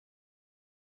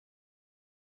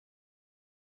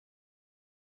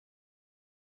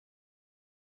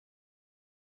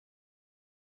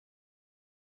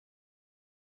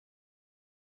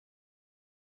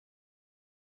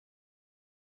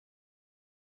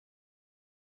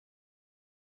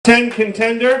10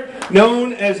 contender,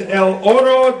 known as El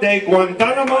Oro de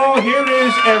Guantanamo. Here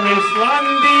is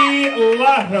Erislandy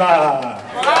Lara.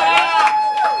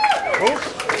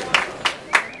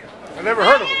 I never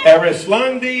heard of him.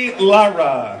 Erislandy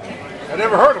Lara. I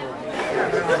never heard of him.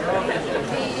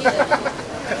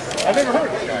 I never heard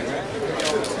of this guy.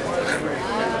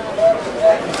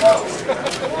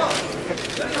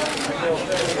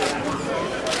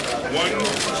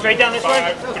 Straight down this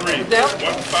way.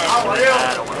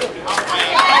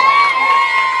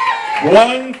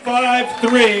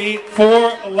 1-5-3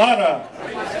 for Lara.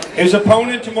 His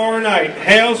opponent tomorrow night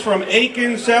hails from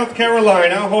Aiken, South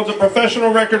Carolina, holds a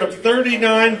professional record of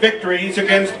 39 victories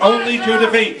against only 2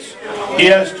 defeats. He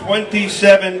has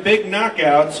 27 big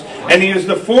knockouts, and he is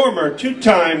the former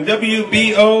 2-time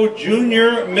WBO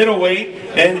junior middleweight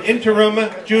and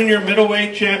interim junior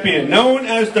middleweight champion. Known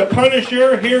as the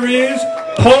Punisher, here is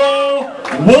Paul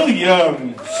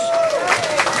Williams.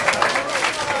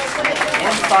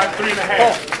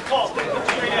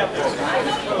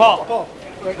 153.5. Paul.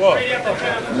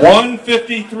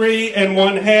 153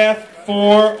 1/2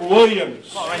 for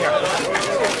Williams. All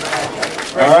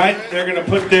right, they're going to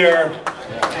put their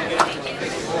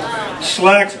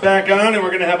slacks back on, and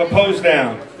we're going to have a pose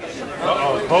down.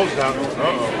 Uh-oh, pose down.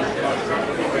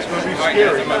 Uh-oh. It's going to be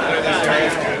scary.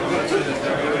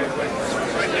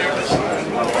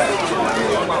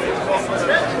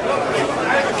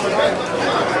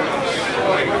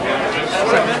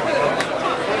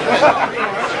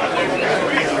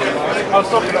 I was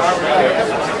talking to our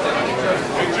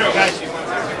guys.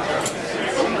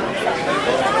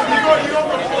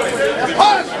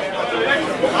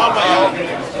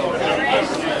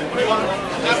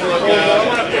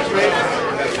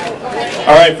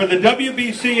 All right, for the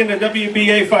WBC and the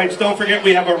WBA fights, don't forget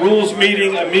we have a rules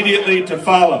meeting immediately to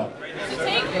follow.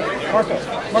 All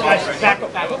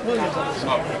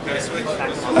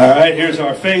right, here's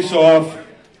our face-off.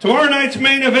 Tomorrow night's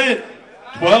main event,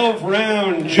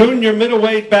 12-round junior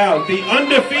middleweight bout. The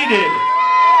undefeated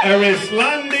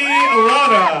Erislandy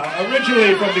Lara,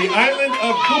 originally from the island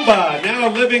of Cuba, now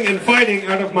living and fighting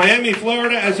out of Miami,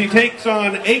 Florida, as he takes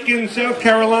on Aiken, South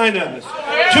Carolina's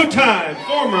 2-time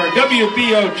former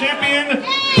WBO champion,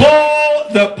 Paul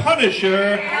the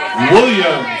Punisher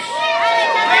Williams.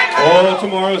 All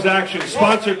tomorrow's action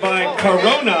sponsored by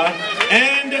Corona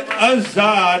and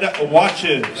Azad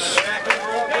Watches.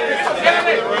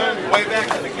 Way back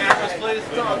to the cameras, please.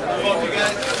 Both you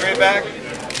guys, straight back.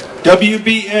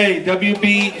 WBA,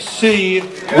 WBC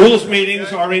rules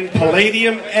meetings are in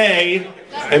Palladium A,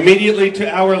 immediately to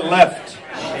our left.